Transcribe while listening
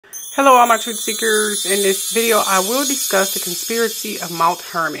Hello all my truth seekers. In this video I will discuss the conspiracy of Mount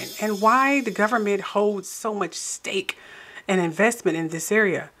Hermon and why the government holds so much stake and investment in this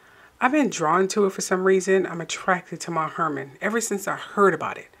area. I've been drawn to it for some reason. I'm attracted to Mount Hermon ever since I heard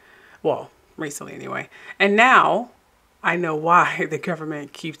about it. Well, recently anyway. And now I know why the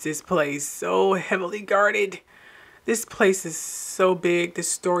government keeps this place so heavily guarded. This place is so big.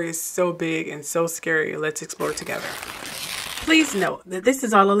 This story is so big and so scary. Let's explore together. Please note that this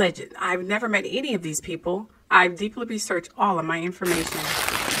is all alleged. I've never met any of these people. I've deeply researched all of my information.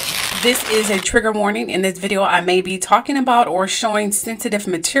 This is a trigger warning. In this video, I may be talking about or showing sensitive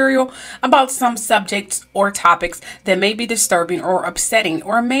material about some subjects or topics that may be disturbing or upsetting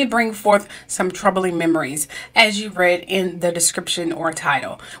or may bring forth some troubling memories, as you read in the description or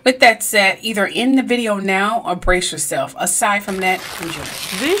title. With that said, either end the video now or brace yourself. Aside from that, enjoy.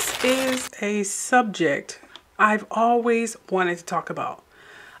 This is a subject I've always wanted to talk about.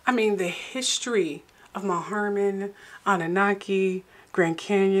 I mean, the history of Mount Hermon, Anunnaki, Grand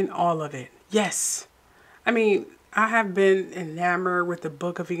Canyon, all of it. Yes. I mean, I have been enamored with the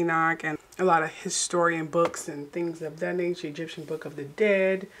Book of Enoch and a lot of historian books and things of that nature, Egyptian Book of the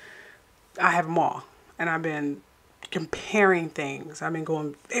Dead. I have them all. And I've been comparing things. I've been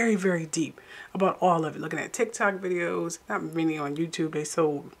going very, very deep about all of it. Looking at TikTok videos, not many on YouTube. They're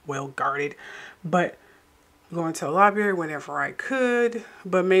so well guarded. But going to a library whenever I could,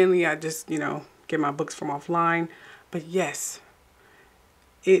 but mainly I just, get my books from offline. But yes,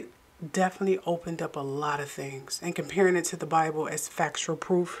 it definitely opened up a lot of things. And comparing it to the Bible as factual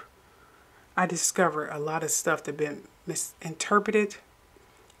proof, I discovered a lot of stuff that been misinterpreted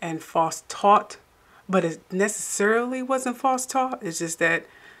and false taught, but it necessarily wasn't false taught. It's just that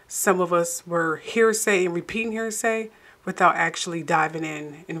some of us were hearsay and repeating hearsay without actually diving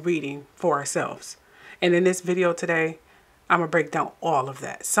in and reading for ourselves. And in this video today, I'm going to break down all of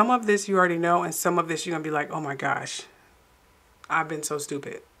that. Some of this you already know, and some of this you're going to be like, oh my gosh, I've been so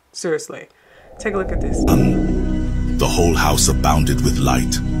stupid. Seriously. Take a look at this. The whole house abounded with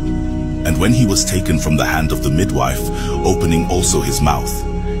light. And when he was taken from the hand of the midwife, opening also his mouth,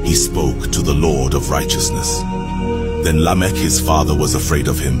 he spoke to the Lord of righteousness. Then Lamech his father was afraid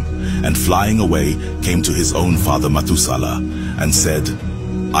of him, and flying away came to his own father Methuselah, and said,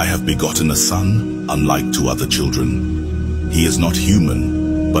 I have begotten a son, unlike to other children. He is not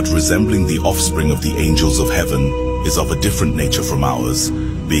human, but resembling the offspring of the angels of heaven, is of a different nature from ours,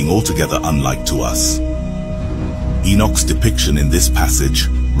 being altogether unlike to us. Enoch's depiction in this passage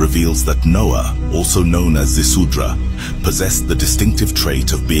reveals that Noah, also known as Zisudra, possessed the distinctive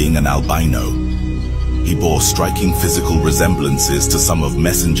trait of being an albino. He bore striking physical resemblances to some of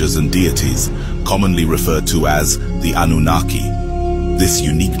messengers and deities, commonly referred to as the Anunnaki. This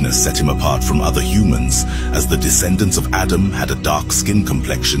uniqueness set him apart from other humans, as the descendants of Adam had a dark skin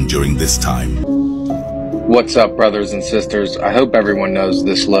complexion during this time. What's up, brothers and sisters? I hope everyone knows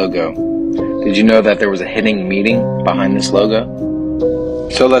this logo. Did you know that there was a hidden meaning behind this logo?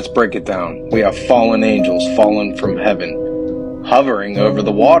 So let's break it down. We have fallen angels fallen from heaven, hovering over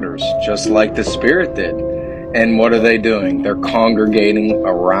the waters, just like the Spirit did. And what are they doing? They're congregating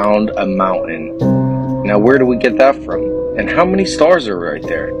around a mountain. Now, where do we get that from? And how many stars are right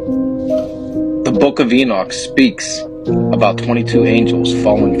there? The Book of Enoch speaks about 22 angels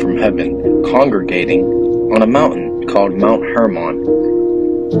fallen from heaven, congregating on a mountain called Mount Hermon.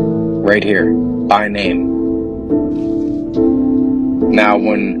 Right here, by name. Now,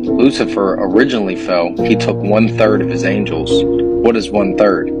 when Lucifer originally fell, he took 1/3 of his angels. What is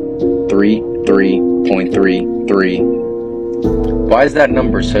 1/3? 3.33. Why is that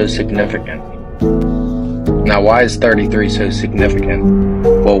number so significant? Now, why is 33 so significant?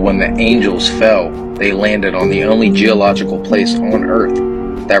 Well, when the angels fell, they landed on the only geological place on Earth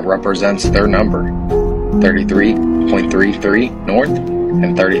that represents their number, 33.33 north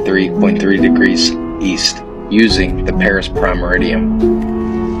and 33.3 degrees east, using the Paris Prime Meridian.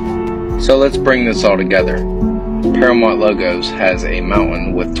 So let's bring this all together. Paramount Logos has a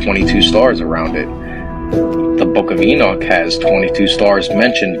mountain with 22 stars around it. The Book of Enoch has 22 stars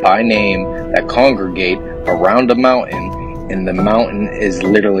mentioned by name that congregate around a mountain, and the mountain is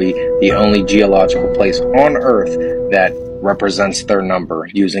literally the only geological place on Earth that represents their number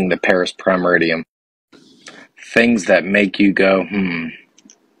using the Paris Prime Meridian. Things that make you go,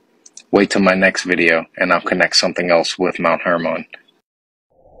 Wait till my next video and I'll connect something else with Mount Hermon.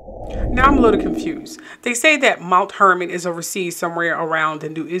 Now I'm a little confused. They say that Mount Hermon is overseas somewhere around the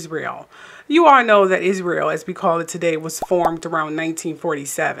New Israel. You all know that Israel, as we call it today, was formed around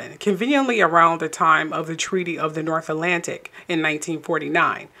 1947, conveniently around the time of the Treaty of the North Atlantic in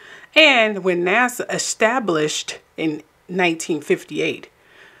 1949, and when NASA established in 1958.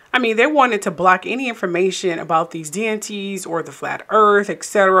 I mean, they wanted to block any information about these deities or the flat earth,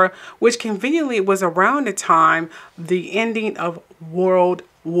 etc., which conveniently was around the time the ending of World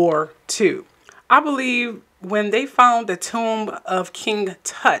War II. I believe when they found the tomb of King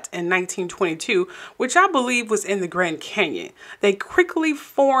Tut in 1922, which I believe was in the Grand Canyon, they quickly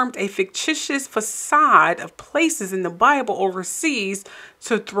formed a fictitious facade of places in the Bible overseas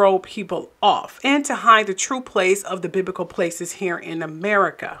to throw people off and to hide the true place of the biblical places here in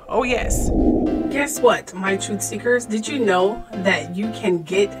America. Oh yes. Guess what, my truth seekers? Did you know that you can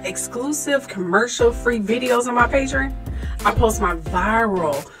get exclusive commercial-free videos on my Patreon? I post my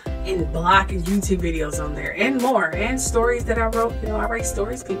viral and block and YouTube videos on there and more, and stories that I wrote. You know, I write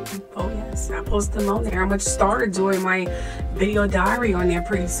stories, people. Oh yes, I post them on there. I'm gonna start doing my video diary on there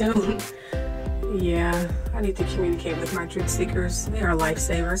pretty soon. Yeah, I need to communicate with my truth seekers. They are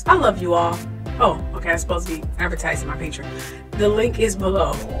lifesavers. I love you all. Oh, okay, I'm supposed to be advertising my Patreon. The link is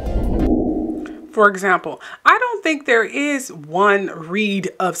below. For example, I don't think there is one reed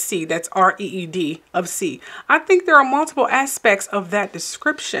of sea, that's R-E-E-D of sea. I think there are multiple aspects of that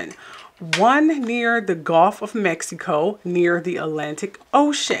description. One near the Gulf of Mexico, near the Atlantic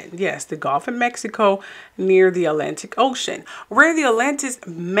Ocean. Yes, the Gulf of Mexico near the Atlantic Ocean, where the Atlantis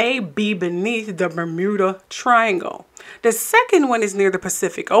may be beneath the Bermuda Triangle. The second one is near the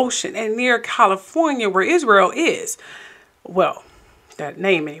Pacific Ocean and near California, where Israel is. Well, that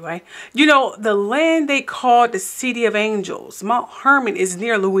name anyway. You know, the land they called the City of Angels, Mount Hermon, is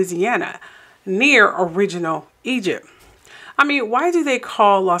near Louisiana, near original Egypt. I mean, why do they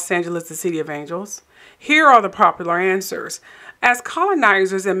call Los Angeles the City of Angels? Here are the popular answers. As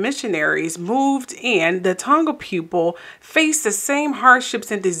colonizers and missionaries moved in, the Tonga people faced the same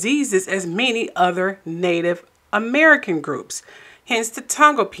hardships and diseases as many other Native American groups. Hence the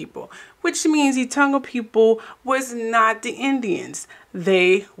Tonga people, which means the Tonga people was not the Indians.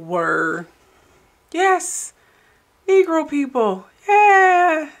 They were, yes, Negro people.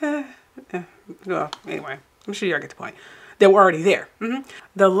 Yeah. Well, anyway, I'm sure y'all get the point. They were already there.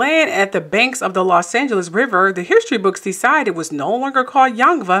 The land at the banks of the Los Angeles River, the history books decided was no longer called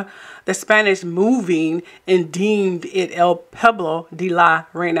Yangva. The Spanish moving and deemed it El Pueblo de la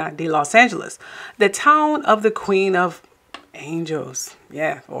Reina de Los Angeles, the town of the Queen of Angels.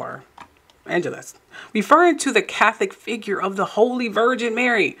 Yeah, or Angeles, referring to the Catholic figure of the Holy Virgin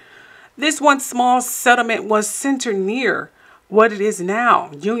Mary. This one small settlement was centered near what it is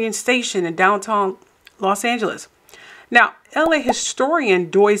now, Union Station in downtown Los Angeles. Now, LA historian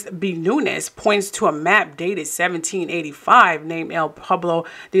Doyce B. Nunes points to a map dated 1785 named El Pueblo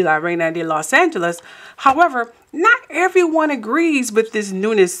de la Reina de Los Angeles. However, not everyone agrees with this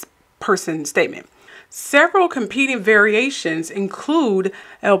Nunes person statement. Several competing variations include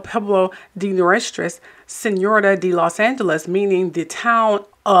El Pueblo de Nuestra Señora de Los Angeles, meaning the town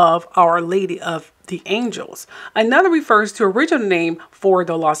of Our Lady of the Angels. Another refers to original name for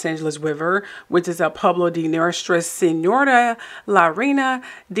the Los Angeles River, which is El Pueblo de Nuestra Señora la Reina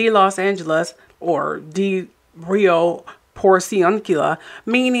de Los Angeles, or de Rio Porciúncula,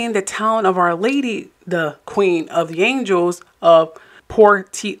 meaning the town of Our Lady, the Queen of the Angels of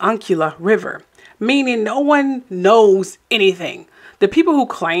Porciúncula River, meaning no one knows anything. The people who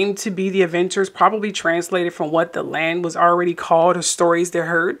claim to be the inventors probably translated from what the land was already called or stories they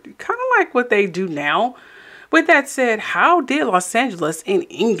heard, kind of like what they do now. With that said, how did Los Angeles in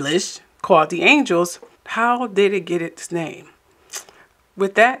English, called the Angels, how did it get its name?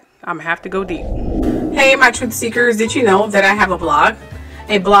 With that, I'm gonna have to go deep. Hey, my truth seekers, did you know that I have a blog?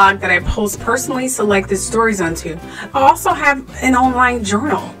 A blog that I post personally selected stories onto. I also have an online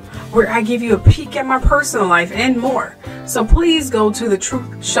journal where I give you a peek at my personal life and more. So please go to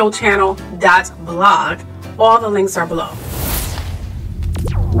thetruthshowchat.blog. All the links are below.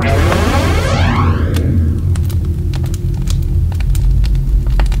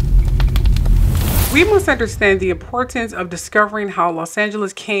 We must understand the importance of discovering how Los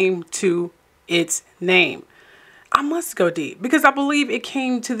Angeles came to its name. I must go deep because I believe it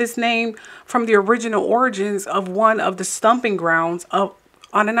came to this name from the original origins of one of the stomping grounds of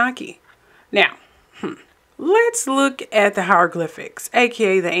Anunnaki. Now, let's look at the hieroglyphics,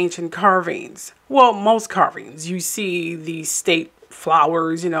 aka the ancient carvings. Well, most carvings, you see the state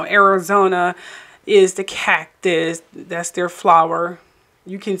flowers. You know, Arizona is the cactus, that's their flower.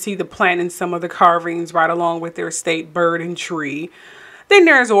 You can see the plant in some of the carvings right along with their state bird and tree. Then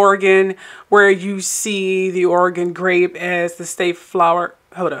there's Oregon, where you see the Oregon grape as the state flower.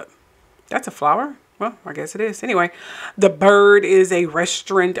 Hold up, that's a flower? Well, I guess it is. Anyway, the bird is a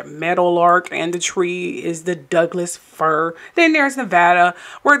restaurant meadowlark, and the tree is the Douglas fir. Then there's Nevada,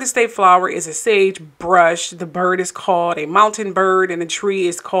 where the state flower is a sagebrush. The bird is called a mountain bird, and the tree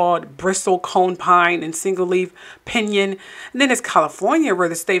is called bristle cone pine and single leaf pinyon. And then it's California, where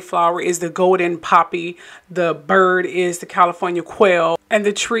the state flower is the golden poppy. The bird is the California quail, and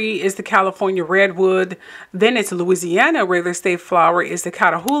the tree is the California redwood. Then it's Louisiana, where the state flower is the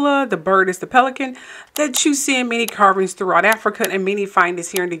catahoula. The bird is the pelican that you see in many carvings throughout Africa, and many find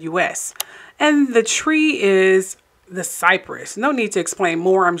this here in the US. And the tree is the cypress. No need to explain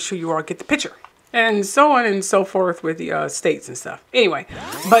more. I'm sure you all get the picture. And so on and so forth with the states and stuff. Anyway,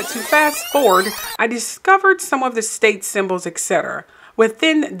 but to fast forward, I discovered some of the state symbols, etc.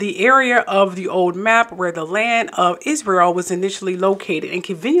 within the area of the old map where the land of Israel was initially located, and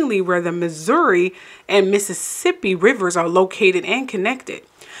conveniently where the Missouri and Mississippi rivers are located and connected.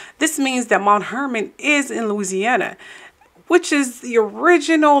 This means that Mount Hermon is in Louisiana, which is the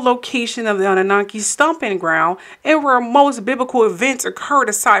original location of the Anunnaki stomping ground and where most biblical events occurred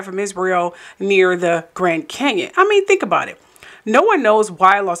aside from Israel near the Grand Canyon. I mean, think about it. No one knows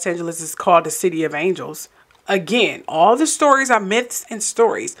why Los Angeles is called the City of Angels. Again, all the stories are myths and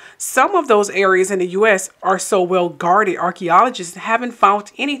stories. Some of those areas in the U.S. are so well guarded, archaeologists haven't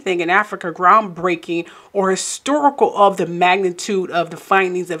found anything in Africa groundbreaking or historical of the magnitude of the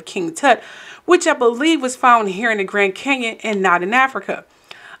findings of King Tut, which I believe was found here in the Grand Canyon and not in Africa.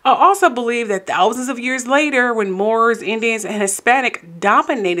 I also believe that thousands of years later, when Moors, Indians, and Hispanic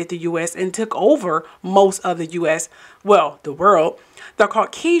dominated the U.S. and took over most of the U.S., well, the world, the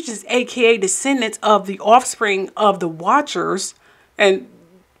Caucasians, aka descendants of the offspring of the Watchers, and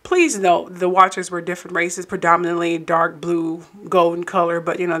please note the Watchers were different races, predominantly dark blue, golden color,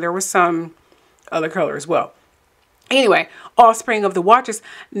 but you know, there was some other color as well. Anyway, offspring of the Watchers,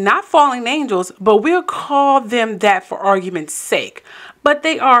 not fallen angels, but we'll call them that for argument's sake. But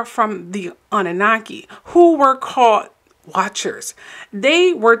they are from the Anunnaki, who were called Watchers.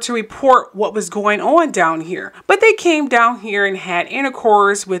 They were to report what was going on down here, but they came down here and had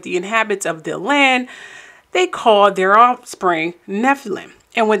intercourse with the inhabitants of the land. They called their offspring Nephilim.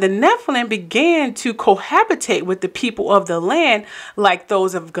 And when the Nephilim began to cohabitate with the people of the land, like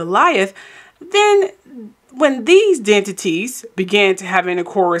those of Goliath, then when these entities began to have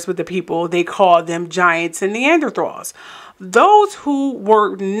intercourse with the people, they called them giants and Neanderthals. Those who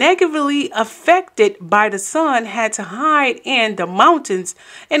were negatively affected by the sun had to hide in the mountains,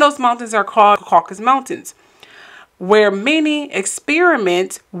 and those mountains are called Caucasus Mountains, where many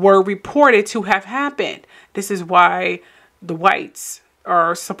experiments were reported to have happened. This is why the whites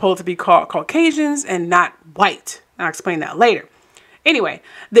are supposed to be called Caucasians and not white. I'll explain that later. Anyway,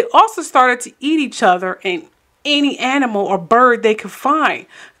 they also started to eat each other and any animal or bird they could find.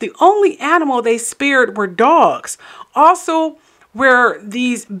 The only animal they spared were dogs. Also, where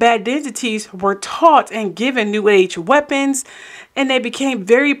these bad entities were taught and given new age weapons, and they became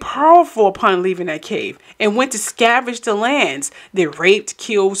very powerful upon leaving that cave and went to scavenge the lands. They raped,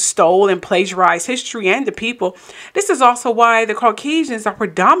 killed, stole, and plagiarized history and the people. This is also why the Caucasians are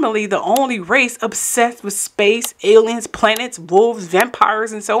predominantly the only race obsessed with space, aliens, planets, wolves,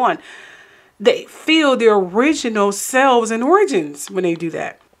 vampires, and so on. They feel their original selves and origins when they do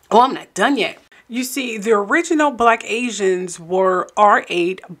that. Oh, I'm not done yet. You see, the original Black Asians are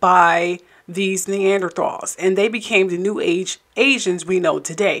ate by these Neanderthals, and they became the New Age Asians we know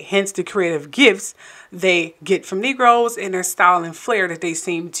today. Hence the creative gifts they get from Negroes and their style and flair that they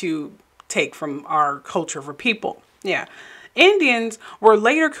seem to take from our culture for people. Yeah. Indians were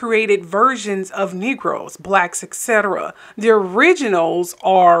later created versions of Negroes, blacks, etc. The originals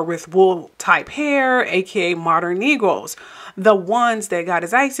are with wool type hair, aka modern Negroes. The ones that God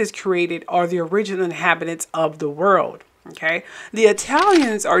as ISIS created are the original inhabitants of the world. Okay, the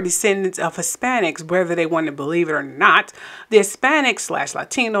Italians are descendants of Hispanics, whether they want to believe it or not. The Hispanics /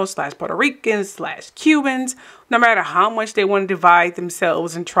 Latinos / Puerto Ricans / Cubans, no matter how much they want to divide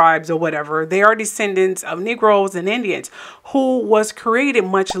themselves in tribes or whatever, they are descendants of Negroes and Indians, who was created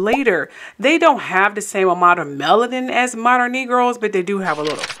much later. They don't have the same amount of melanin as modern Negroes, but they do have a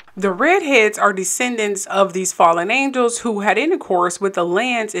little. The redheads are descendants of these fallen angels who had intercourse with the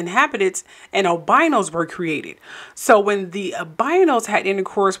land's inhabitants, and albinos were created. So when the albinos had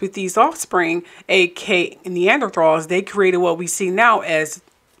intercourse with these offspring, aka Neanderthals, they created what we see now as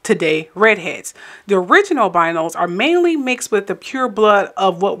today redheads. The original albinos are mainly mixed with the pure blood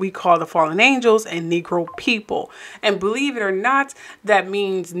of what we call the fallen angels and Negro people. And believe it or not, that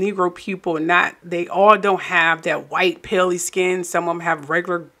means Negro people, they all don't have that white, paley skin. Some of them have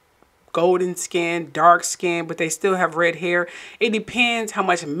regular golden skin, dark skin, but they still have red hair. It depends how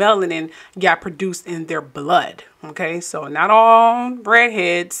much melanin got produced in their blood. Okay, so not all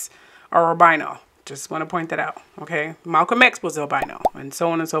redheads are albino. Just want to point that out. Okay, Malcolm X was albino, and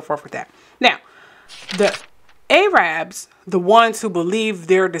so on and so forth with that. Now, the Arabs, the ones who believe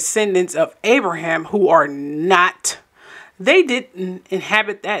they're descendants of Abraham, who are not, they didn't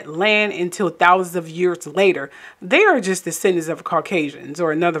inhabit that land until thousands of years later. They are just descendants of Caucasians,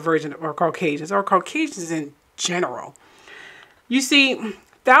 or another version of Caucasians in general. You see,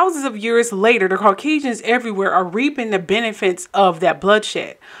 thousands of years later, the Caucasians everywhere are reaping the benefits of that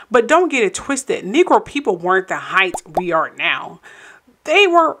bloodshed. But don't get it twisted. Negro people weren't the heights we are now. They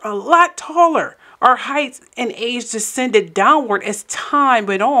were a lot taller. Our heights and age descended downward as time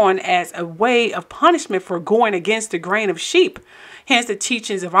went on as a way of punishment for going against the grain of sheep. Hence the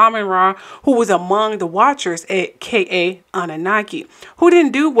teachings of Amun-Ra, who was among the watchers, aka Anunnaki, who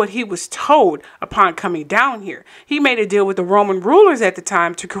didn't do what he was told upon coming down here. He made a deal with the Roman rulers at the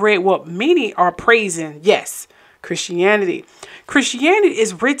time to create what many are praising, yes, Christianity. Christianity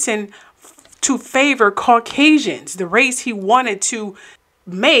is written to favor Caucasians, the race he wanted to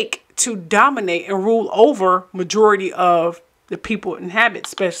make to dominate and rule over majority of the people inhabit,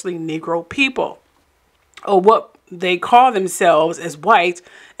 especially Negro people, or what they call themselves as white,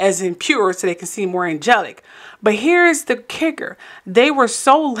 as impure, so they can seem more angelic. But here's the kicker. They were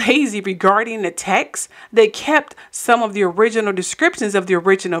so lazy regarding the text, they kept some of the original descriptions of the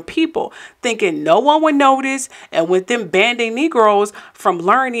original people, thinking no one would notice, and with them banning Negroes from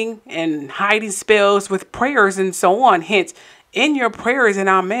learning and hiding spells with prayers and so on. Hence, in your prayers and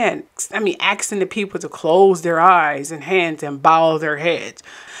amen, asking the people to close their eyes and hands and bow their heads.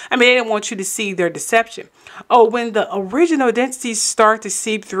 They didn't want you to see their deception. Oh, when the original identities start to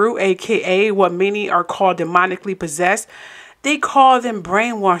seep through, aka what many are called demonically possessed, they call them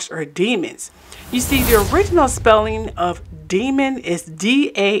brainwashed or demons. You see, the original spelling of demon is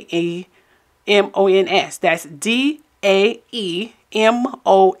D-A-E-M-O-N-S. That's D-A-E-M-O-N-S.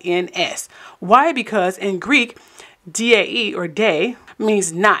 Why? Because in Greek, D-A-E or day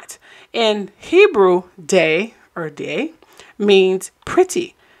means not. In Hebrew, day or day means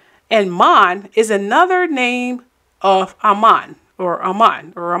pretty. And man is another name of Aman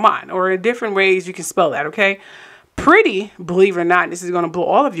or different ways you can spell that, okay? Pretty, believe it or not, this is going to blow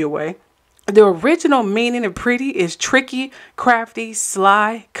all of you away. The original meaning of pretty is tricky, crafty,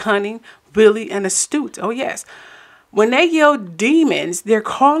 sly, cunning, wily, and astute. Oh, yes. When they yell demons, they're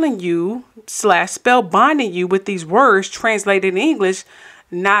calling you / spell binding you with these words translated in English,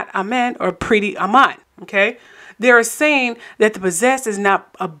 not amen or pretty aman. Okay. They're saying that the possessed is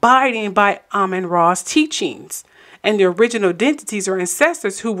not abiding by Amun-Ra's teachings. And the original identities or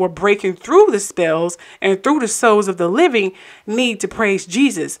ancestors who were breaking through the spells and through the souls of the living need to praise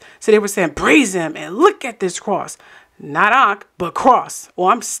Jesus. So they were saying, praise him and look at this cross. Not Ankh, but cross. Well,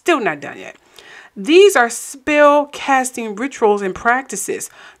 I'm still not done yet. These are spell casting rituals and practices.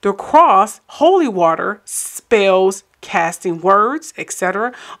 The cross, holy water, spells, casting words,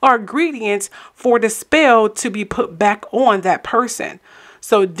 etc. are ingredients for the spell to be put back on that person.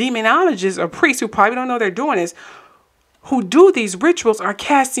 So demonologists or priests who probably don't know they're doing this, who do these rituals, are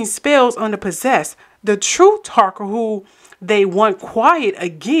casting spells on the possessed. The truth talker who they want quiet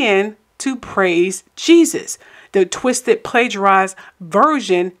again to praise Jesus. The twisted, plagiarized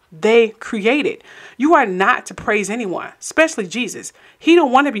version they created. You are not to praise anyone, especially Jesus. He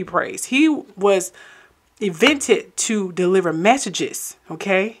don't want to be praised. He was invented to deliver messages,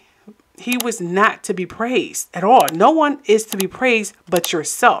 okay? He was not to be praised at all. No one is to be praised but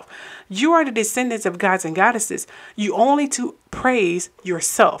yourself. You are the descendants of gods and goddesses. You only to praise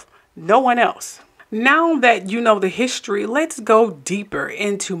yourself, no one else. Now that you know the history, let's go deeper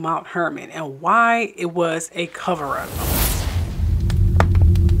into Mount Hermon and why it was a cover-up.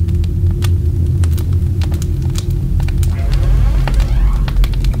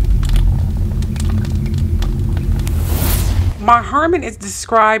 Mount Hermon is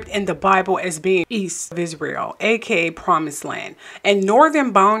described in the Bible as being east of Israel, aka Promised Land, and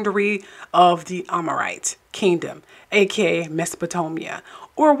northern boundary of the Amorite Kingdom, aka Mesopotamia,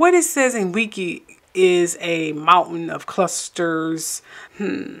 or what it says in Wiki is a mountain of clusters.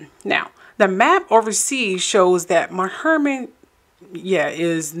 Now, the map overseas shows that Mount Hermon,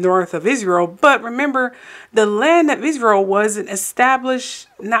 is north of Israel. But remember, the land of Israel wasn't established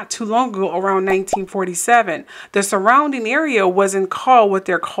not too long ago, around 1947. The surrounding area wasn't called what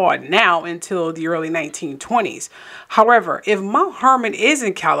they're called now until the early 1920s. However, if Mount Hermon is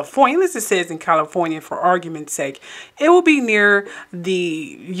in California, let's just say it's in California for argument's sake, it will be near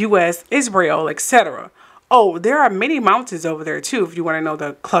the U.S., Israel, etc. Oh, there are many mountains over there too, if you want to know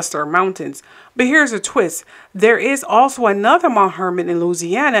the cluster of mountains. But here's a twist. There is also another Mount Hermon in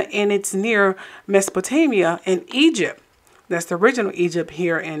Louisiana, and it's near Mesopotamia in Egypt. That's the original Egypt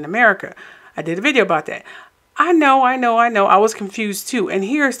here in America. I did a video about that. I know. I was confused too. And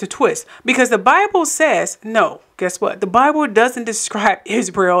here's the twist. Because the Bible says, no, guess what? The Bible doesn't describe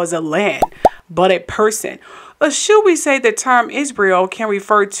Israel as a land, but a person. Or should we say the term Israel can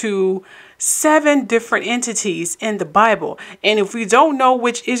refer to 7 different entities in the Bible? And if we don't know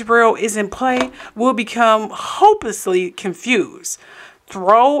which Israel is in play, we'll become hopelessly confused.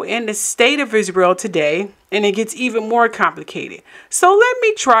 Throw in the state of Israel today, and it gets even more complicated. So let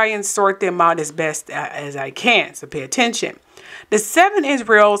me try and sort them out as best as I can. So pay attention. The 7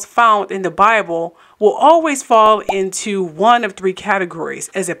 Israels found in the Bible will always fall into one of 3 categories: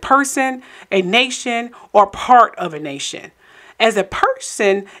 as a person, a nation, or part of a nation. As a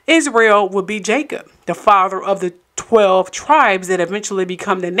person, Israel would be Jacob, the father of the 12 tribes that eventually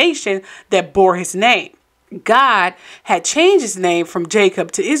become the nation that bore his name. God had changed his name from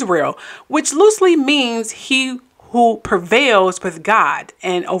Jacob to Israel, which loosely means he who prevails with God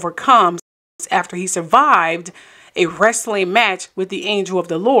and overcomes, after he survived a wrestling match with the angel of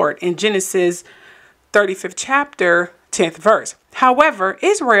the Lord in Genesis 35th chapter, 10th verse. However,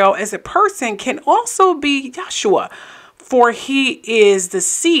 Israel as a person can also be Joshua, for he is the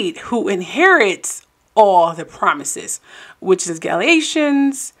seed who inherits all the promises, which is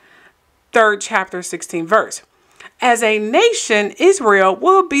Galatians 3rd chapter, 16th verse. As a nation, Israel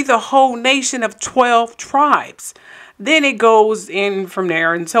will be the whole nation of 12 tribes. Then it goes in from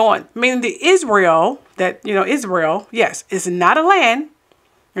there and so on. Meaning the Israel, Israel, yes, is not a land,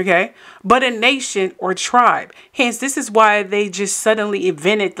 okay, but a nation or tribe. Hence, this is why they just suddenly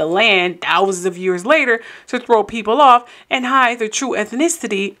invented the land thousands of years later to throw people off and hide the true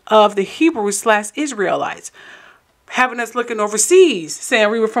ethnicity of the Hebrews/Israelites. Having us looking overseas, saying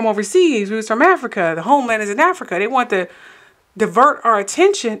we were from overseas, we was from Africa, the homeland is in Africa. They want to divert our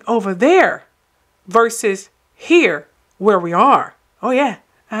attention over there versus here where we are. Oh yeah.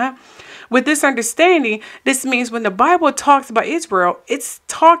 With this understanding, this means when the Bible talks about Israel, it's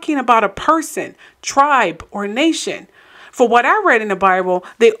talking about a person, tribe, or nation. For what I read in the Bible,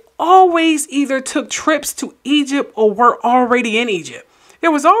 they always either took trips to Egypt or were already in Egypt.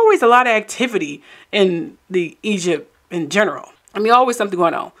 There was always a lot of activity in the Egypt in general. I mean, always something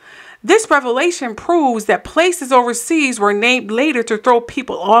going on. This revelation proves that places overseas were named later to throw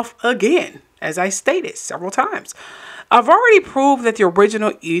people off again, as I stated several times. I've already proved that the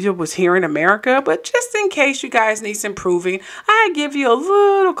original Egypt was here in America, but just in case you guys need some proving, I give you a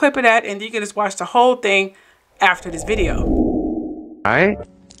little clip of that and you can just watch the whole thing after this video. All right.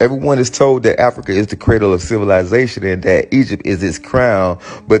 Everyone is told that Africa is the cradle of civilization and that Egypt is its crown.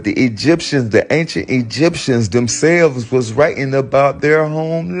 But the Egyptians, the ancient Egyptians themselves was writing about their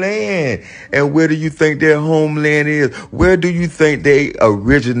homeland. And where do you think their homeland is? Where do you think they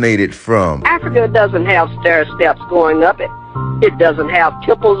originated from? Africa doesn't have stair steps going up it. It doesn't have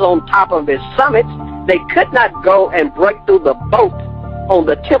temples on top of its summits. They could not go and break through the boat on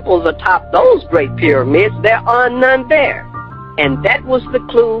the temples atop those great pyramids. There are none there. And that was the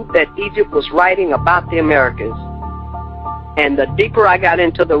clue that Egypt was writing about the Americas. And the deeper I got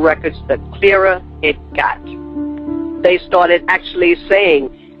into the records, the clearer it got. They started actually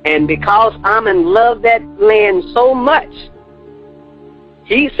saying, and because Amun loved that land so much,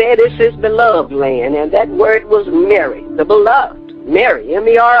 he said it's his beloved land, and that word was Mary, the beloved. Mary,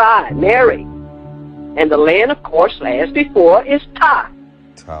 M-E-R-I, Mary. And the land, of course, as before, is Ta.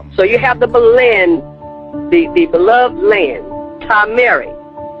 So you have the beloved land. Mary.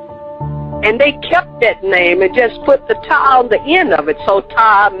 And they kept that name and just put the Ta on the end of it. So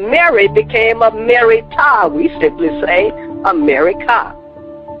Ta Mary became a Mary Ta. We simply say America.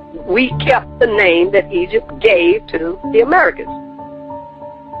 We kept the name that Egypt gave to the Americas.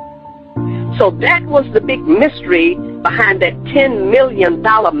 So that was the big mystery behind that $10 million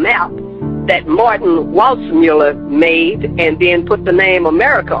map that Martin Waldseemüller made and then put the name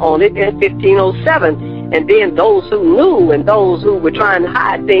America on it in 1507. And then those who knew and those who were trying to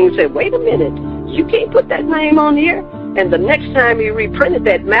hide things said, wait a minute, you can't put that name on here. And the next time he reprinted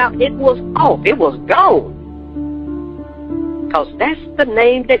that map, it was off. It was gone. Because that's the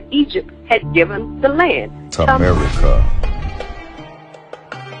name that Egypt had given the land. To America.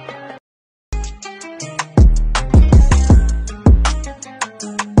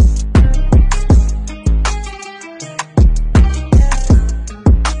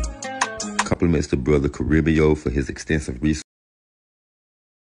 Compliments to Brother Caribio for his extensive research.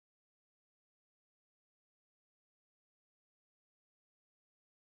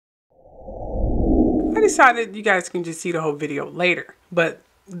 I I decided you guys can just see the whole video later. But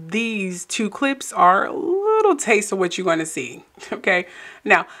these two clips are a little taste of what you're going to see. Okay.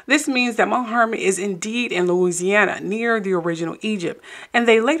 Now, this means that Mount Hermon is indeed in Louisiana, near the original Egypt. And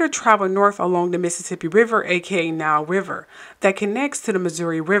they later traveled north along the Mississippi River, aka Nile River, that connects to the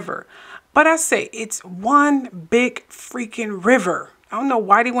Missouri River. But I say it's one big freaking river. I don't know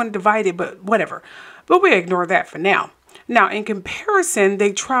why they want to divide it, but whatever. But we ignore that for now. Now, in comparison,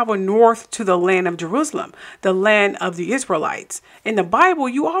 they travel north to the land of Jerusalem, the land of the Israelites. In the Bible,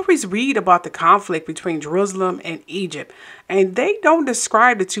 you always read about the conflict between Jerusalem and Egypt, and they don't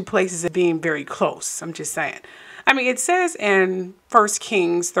describe the two places as being very close. I'm just saying. I mean, it says in 1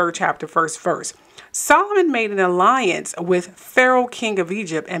 Kings 3rd chapter, 1st verse, Solomon made an alliance with Pharaoh, king of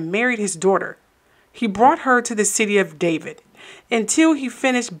Egypt, and married his daughter. He brought her to the city of David until he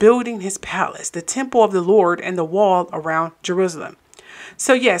finished building his palace, the temple of the Lord, and the wall around Jerusalem.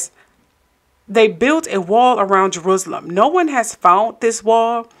 So yes, they built a wall around Jerusalem. No one has found this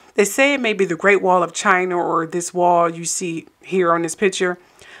wall. They say it may be the Great Wall of China or this wall you see here on this picture.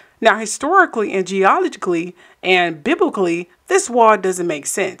 Now, historically and geologically and biblically, this wall doesn't make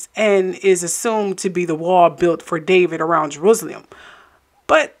sense and is assumed to be the wall built for David around Jerusalem.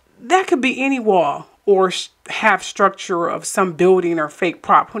 But that could be any wall or half structure of some building or fake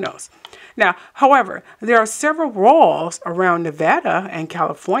prop, who knows. Now, however, there are several walls around Nevada and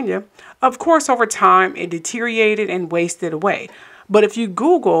California. Of course, over time, it deteriorated and wasted away. But if you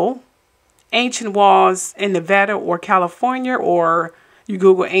Google ancient walls in Nevada or California, or you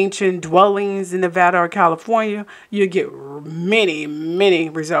Google ancient dwellings in Nevada or California, you get many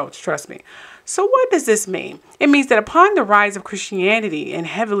results, trust me. So what does this mean? It means that upon the rise of Christianity and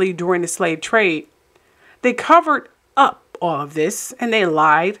heavily during the slave trade, they covered up all of this and they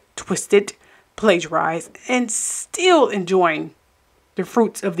lied, twisted, plagiarized, and still enjoying the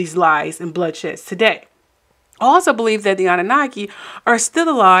fruits of these lies and bloodsheds today. I also believe that the Anunnaki are still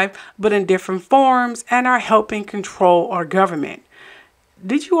alive, but in different forms, and are helping control our government.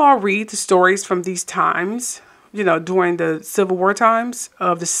 Did you all read the stories from these times, you know, during the Civil War times,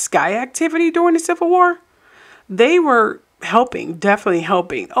 of the sky activity during the Civil War? They were helping, definitely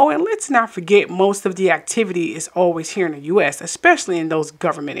helping. Oh, and let's not forget, most of the activity is always here in the U.S., especially in those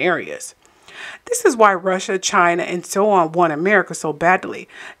government areas. This is why Russia, China, and so on want America so badly.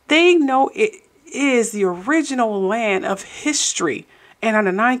 They know it is the original land of history and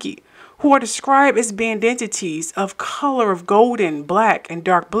Anunnaki, who are described as being entities of color of golden, black, and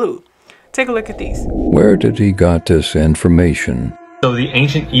dark blue. Take a look at these. Where did he got this information? So the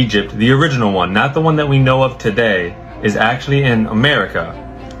ancient Egypt, the original one, not the one that we know of today, is actually in America.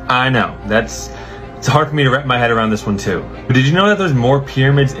 I know, it's hard for me to wrap my head around this one too. But did you know that there's more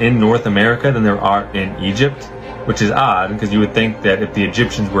pyramids in North America than there are in Egypt? Which is odd, because you would think that if the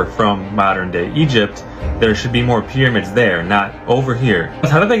Egyptians were from modern day Egypt, there should be more pyramids there, not over here.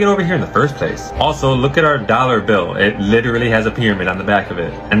 How did they get over here in the first place? Also, look at our dollar bill. It literally has a pyramid on the back of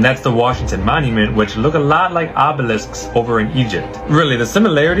it. And that's the Washington Monument, which look a lot like obelisks over in Egypt. Really, the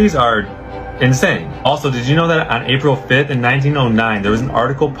similarities are insane. Also, did you know that on April 5th in 1909, there was an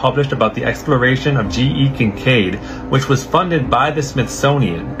article published about the exploration of G.E. Kincaid, which was funded by the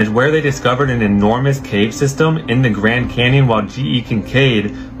Smithsonian. It's where they discovered an enormous cave system in the Grand Canyon while G.E.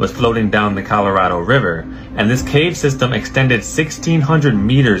 Kincaid was floating down the Colorado River. And this cave system extended 1,600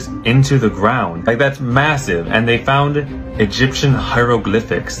 meters into the ground. Like, that's massive. And they found Egyptian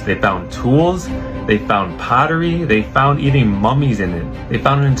hieroglyphics. They found tools. They found pottery. They found even mummies in it. They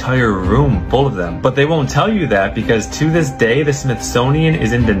found an entire room full of them. But they won't tell you that because to this day, the Smithsonian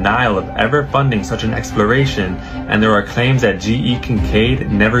is in denial of ever funding such an exploration, and there are claims that G.E.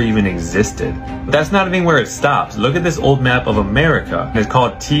 Kincaid never even existed. But that's not even where it stops. Look at this old map of America. It's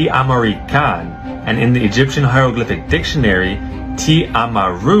called Ti Amarikan, and in the Egyptian hieroglyphic dictionary, Ti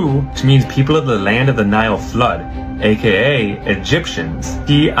Amaru, which means people of the land of the Nile flood, aka Egyptians.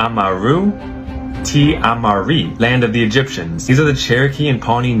 Ti Amaru, Ti Amari, land of the Egyptians. These are the Cherokee and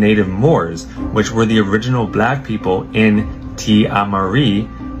Pawnee native Moors, which were the original black people in Ti Amari,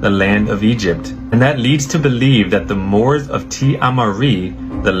 the land of Egypt. And that leads to believe that the Moors of Ti Amari,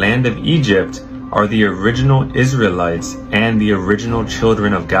 the land of Egypt, are the original Israelites and the original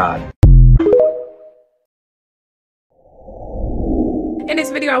children of God. In this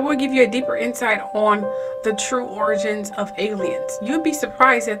video, I will give you a deeper insight on the true origins of aliens. You'd be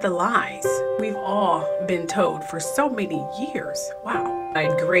surprised at the lies we've all been told for so many years. Wow.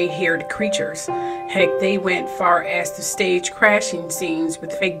 Like gray-haired creatures. Heck, they went far as to stage crashing scenes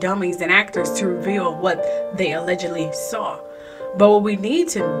with fake dummies and actors to reveal what they allegedly saw. But what we need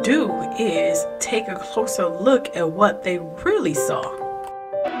to do is take a closer look at what they really saw.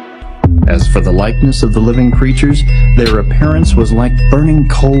 As for the likeness of the living creatures, their appearance was like burning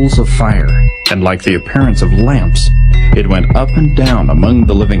coals of fire, and like the appearance of lamps. It went up and down among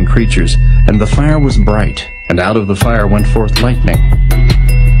the living creatures, and the fire was bright, and out of the fire went forth lightning.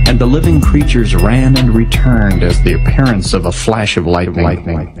 And the living creatures ran and returned as the appearance of a flash of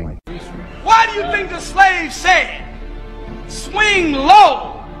lightning. Why do you think the slave said, "Swing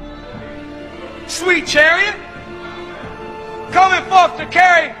low, sweet chariot, coming forth to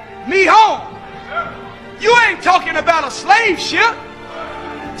carry me home"? You ain't talking about a slave ship.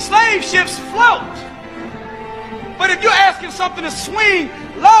 Slave ships float. But if you're asking something to swing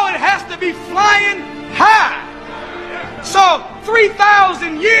low, it has to be flying high. So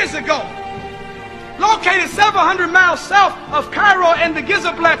 3,000 years ago, located 700 miles south of Cairo and the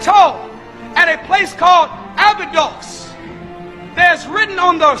Giza Plateau, at a place called Abydos, there's written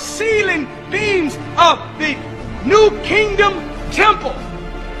on the ceiling beams of the New Kingdom Temple,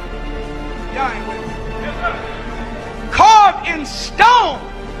 carved in stone,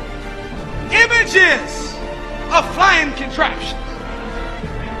 images of flying contraptions.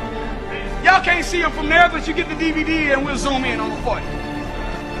 Y'all can't see them from there, but you get the DVD and we'll zoom in on them for you.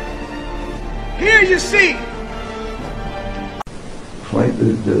 Here you see flight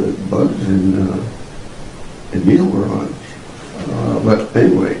that Bugs and Neil were on. But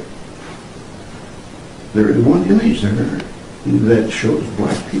anyway, there is one image there that shows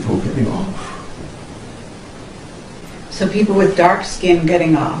black people getting off. So people with dark skin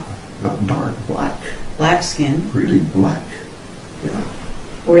getting off. Not dark, black. Black skin. Really black. Yeah.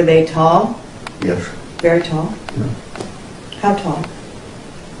 Were they tall? Yes. Very tall? Yeah. How tall?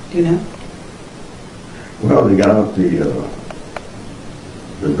 Do you know? Well, they got out the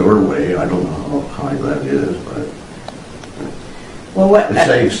doorway. I don't know how high that is, but well, what?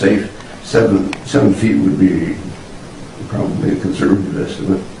 Say 7 feet would be probably a conservative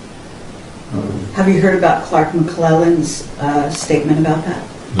estimate. Have you heard about Clark McClellan's statement about that?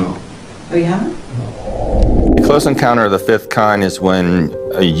 No. Oh, you haven't? The close encounter of the fifth kind is when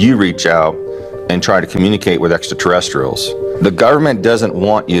you reach out and try to communicate with extraterrestrials. The government doesn't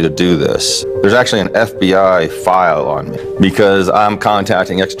want you to do this. There's actually an FBI file on me because I'm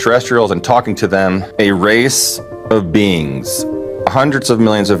contacting extraterrestrials and talking to them, a race of beings hundreds of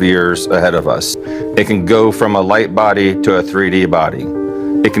millions of years ahead of us. It can go from a light body to a 3D body.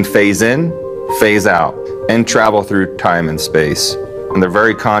 It can phase in, phase out, and travel through time and space. And they're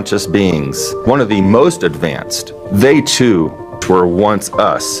very conscious beings. One of the most advanced. They too were once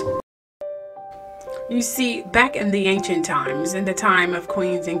us. You see, back in the ancient times, in the time of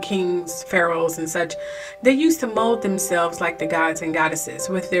queens and kings, pharaohs and such, they used to mold themselves like the gods and goddesses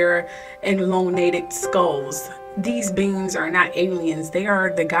with their elongated skulls. These beings are not aliens. They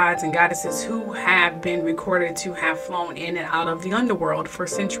are the gods and goddesses who have been recorded to have flown in and out of the underworld for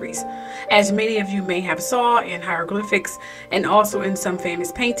centuries, as many of you may have saw in hieroglyphics and also in some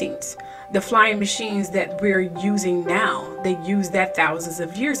famous paintings. The flying machines that we're using now, they used that thousands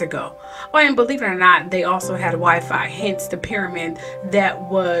of years ago. Oh, and believe it or not, they also had Wi-Fi, hence the pyramid that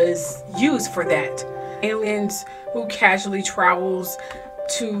was used for that. Aliens who casually travels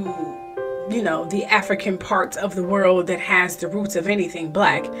to, you know, the African parts of the world that has the roots of anything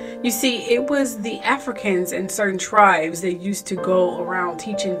black. You see, it was the Africans and certain tribes that used to go around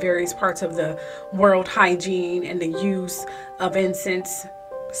teaching various parts of the world hygiene and the use of incense.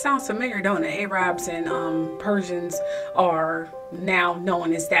 Sounds familiar, don't it? Arabs and Persians are now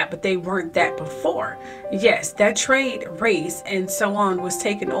known as that, but they weren't that before. Yes, that trade, race, and so on was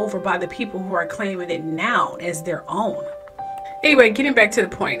taken over by the people who are claiming it now as their own. Anyway, getting back to the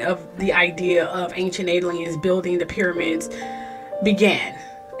point of the idea of ancient aliens building the pyramids began,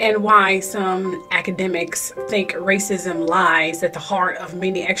 and why some academics think racism lies at the heart of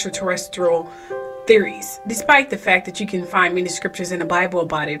many extraterrestrial theories, despite the fact that you can find many scriptures in the Bible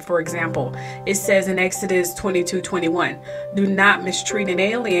about it. For example, it says in Exodus 22:21, "Do not mistreat an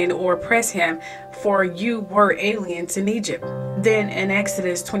alien or oppress him, for you were aliens in Egypt." Then in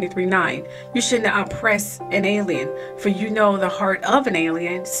Exodus 23:9, "You should not oppress an alien, for you know the heart of an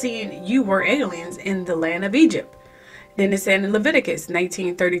alien, seeing you were aliens in the land of Egypt." Then it said in Leviticus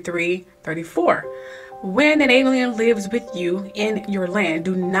 19:33-34, "When an alien lives with you in your land,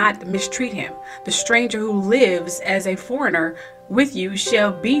 do not mistreat him. The stranger who lives as a foreigner with you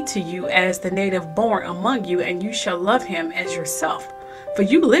shall be to you as the native born among you, and you shall love him as yourself. For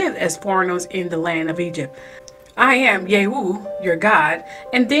you live as foreigners in the land of Egypt. I am Yehu, your God."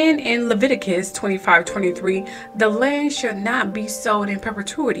 And then in Leviticus 25:23, "The land shall not be sold in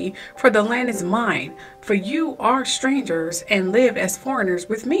perpetuity, for the land is mine, for you are strangers and live as foreigners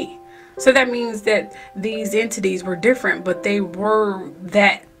with me." So that means that these entities were different, but they were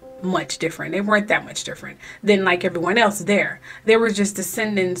that much different. They weren't that much different than like everyone else there. They were just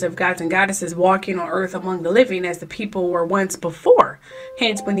descendants of gods and goddesses walking on earth among the living as the people were once before.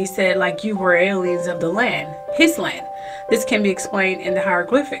 Hence when he said, like, you were aliens of the land, his land. This can be explained in the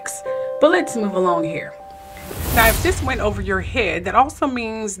hieroglyphics. But let's move along here. Now, if this went over your head, that also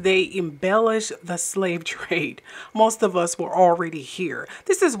means they embellish the slave trade. Most of us were already here.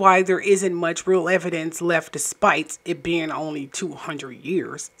 This is why there isn't much real evidence left despite it being only 200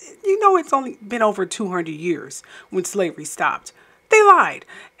 years. You know, it's only been over 200 years when slavery stopped. They lied.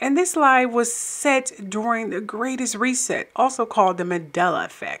 And this lie was set during the Greatest Reset, also called the Mandela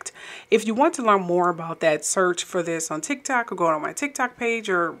Effect. If you want to learn more about that, search for this on TikTok or go on my TikTok page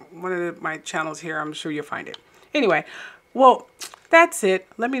or one of my channels here. I'm sure you'll find it. Anyway, well, that's it.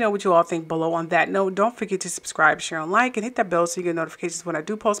 Let me know what you all think below on that note. Don't forget to subscribe, share, and like, and hit that bell so you get notifications when I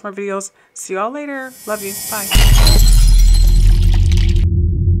do post my videos. See y'all later. Love you. Bye.